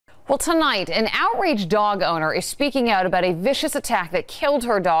Well, tonight, an outraged dog owner is speaking out about a vicious attack that killed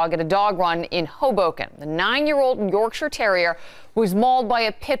her dog at a dog run in Hoboken. The 9-year-old Yorkshire terrier was mauled by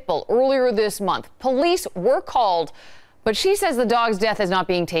a pit bull earlier this month. Police were called, but she says the dog's death is not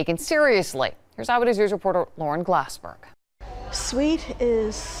being taken seriously. Here's Eyewitness News reporter Lauren Glassberg. Sweet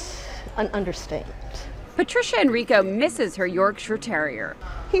is an understatement. Patricia Enrico misses her Yorkshire terrier.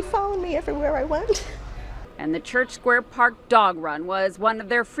 He followed me everywhere I went. And the Church Square Park dog run was one of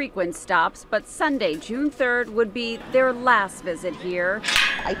their frequent stops, but Sunday, June 3rd, would be their last visit here.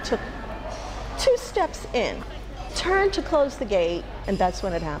 I took 2 steps in, turned to close the gate, and that's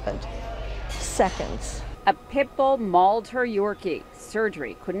when it happened. Seconds. A pit bull mauled her Yorkie.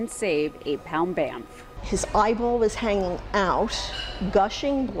 Surgery couldn't save 8-pound Bamf. His eyeball was hanging out,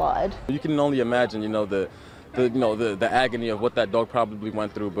 gushing blood. You can only imagine, the agony of what that dog probably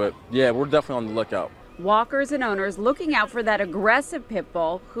went through. But yeah, we're definitely on the lookout. Walkers and owners looking out for that aggressive pit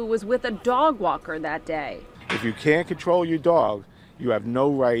bull who was with a dog walker that day. If you can't control your dog, you have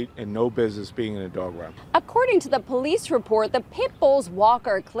no right and no business being in a dog run. According to the police report, the pit bull's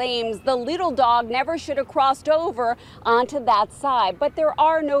walker claims the little dog never should have crossed over onto that side. But there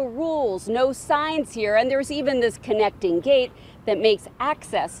are no rules, no signs here, and there's even this connecting gate that makes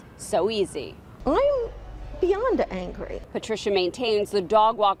access so easy. I'm beyond angry. Patricia maintains the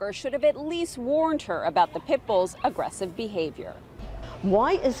dog walker should have at least warned her about the pit bull's aggressive behavior.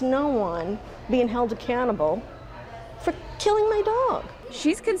 Why is no one being held accountable for killing my dog?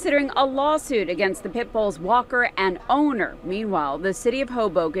 She's considering a lawsuit against the pit bull's walker and owner. Meanwhile, the city of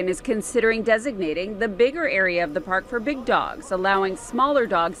Hoboken is considering designating the bigger area of the park for big dogs, allowing smaller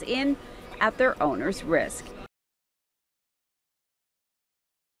dogs in at their owner's risk.